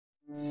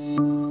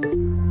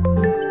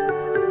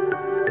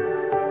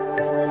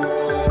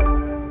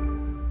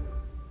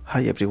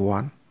Hi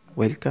everyone,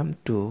 welcome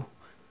to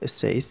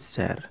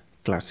share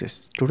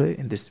classes. Today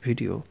in this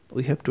video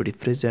we have to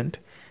represent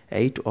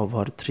 8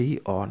 over 3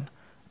 on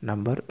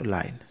number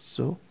line.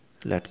 So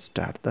let's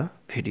start the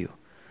video.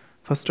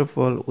 First of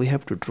all, we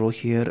have to draw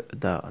here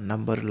the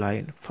number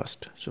line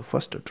first. So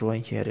first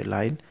drawing here a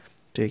line,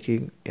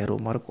 taking arrow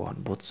mark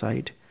on both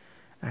sides,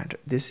 and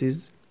this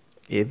is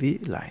AB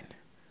line.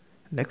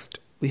 Next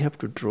we have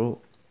to draw,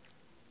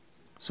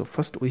 so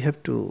first we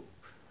have to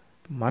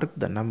mark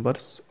the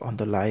numbers on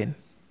the line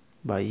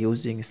by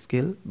using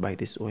scale by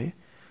this way.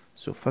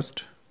 So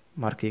first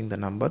marking the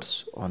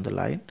numbers on the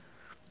line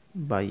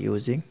by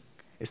using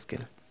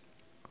scale.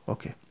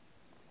 Okay,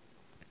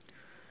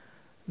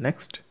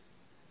 next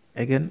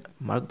again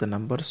mark the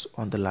numbers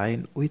on the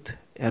line with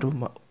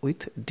arrow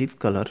with deep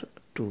color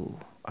to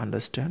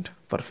understand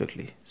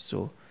perfectly.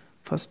 So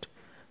first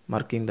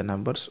marking the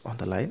numbers on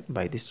the line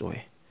by this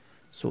way.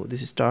 So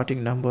this is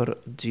starting number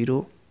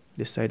 0,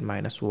 this side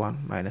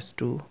 -1,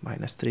 -2,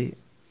 -3,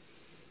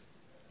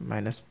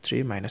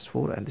 -3,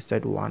 -4, and this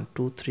side 1,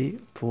 2, 3,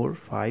 4,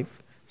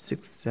 5,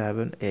 6,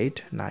 7,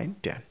 8, 9,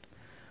 10.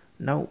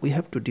 Now we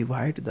have to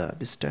divide the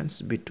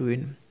distance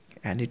between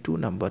any two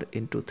number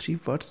into 3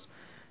 parts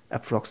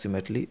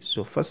approximately.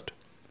 So first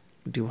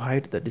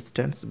divide the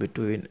distance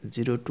between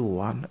 0 to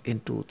 1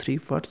 into 3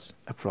 parts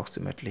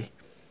approximately.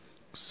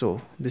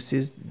 So this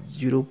is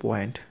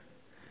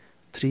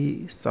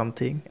 0.3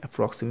 something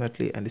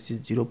approximately, and this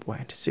is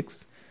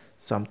 0.6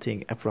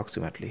 something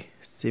approximately.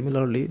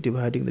 Similarly,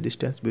 dividing the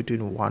distance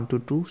between 1 to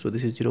 2, so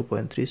this is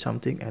 0.3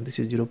 something and this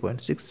is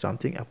 0.6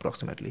 something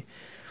approximately.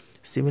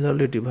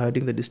 Similarly,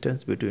 dividing the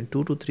distance between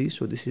 2 to 3,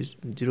 so this is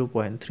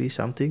 0.3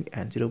 something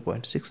and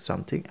 0.6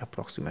 something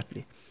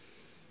approximately.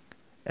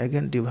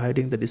 Again,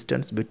 dividing the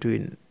distance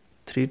between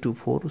 3 to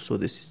 4, so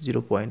this is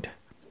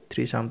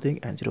 0.3 something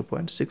and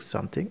 0.6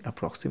 something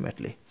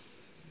approximately.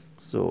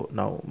 So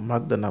now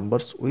mark the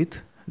numbers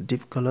with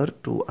deep color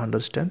to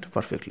understand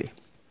perfectly.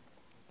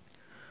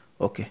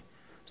 Okay,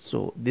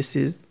 so this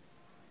is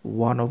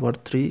 1 over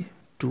 3,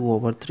 2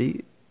 over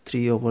 3,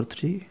 3 over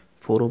 3,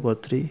 4 over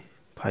 3,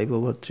 5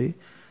 over 3,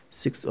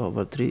 6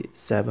 over 3,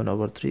 7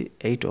 over 3,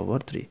 8 over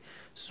 3.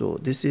 So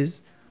this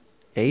is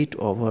 8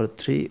 over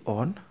 3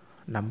 on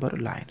number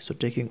line. So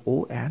taking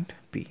O and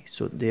P.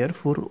 So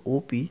therefore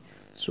OP,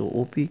 so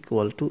OP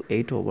equal to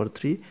 8 over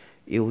 3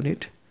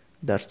 unit.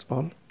 That's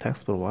all.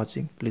 Thanks for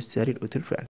watching. Please share it with your friends.